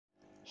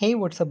Hey,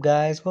 what's up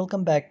guys?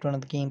 Welcome back to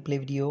another gameplay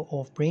video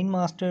of Brain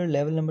Master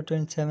level number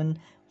 27,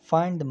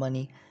 Find the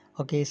Money.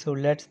 Okay, so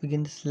let's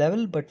begin this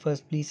level, but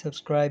first please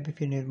subscribe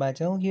if you're new to my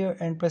channel here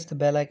and press the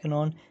bell icon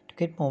on to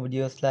get more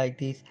videos like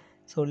this.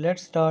 So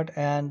let's start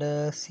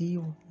and see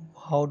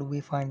how do we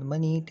find the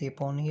money.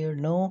 Tap on here,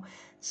 no.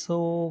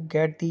 So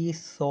get the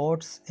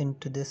swords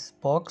into this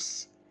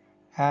box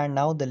and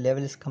now the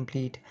level is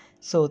complete.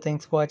 So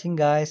thanks for watching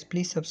guys,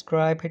 please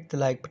subscribe, hit the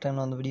like button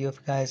on the video if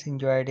you guys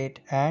enjoyed it,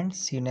 and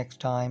see you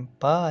next time.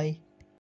 Bye.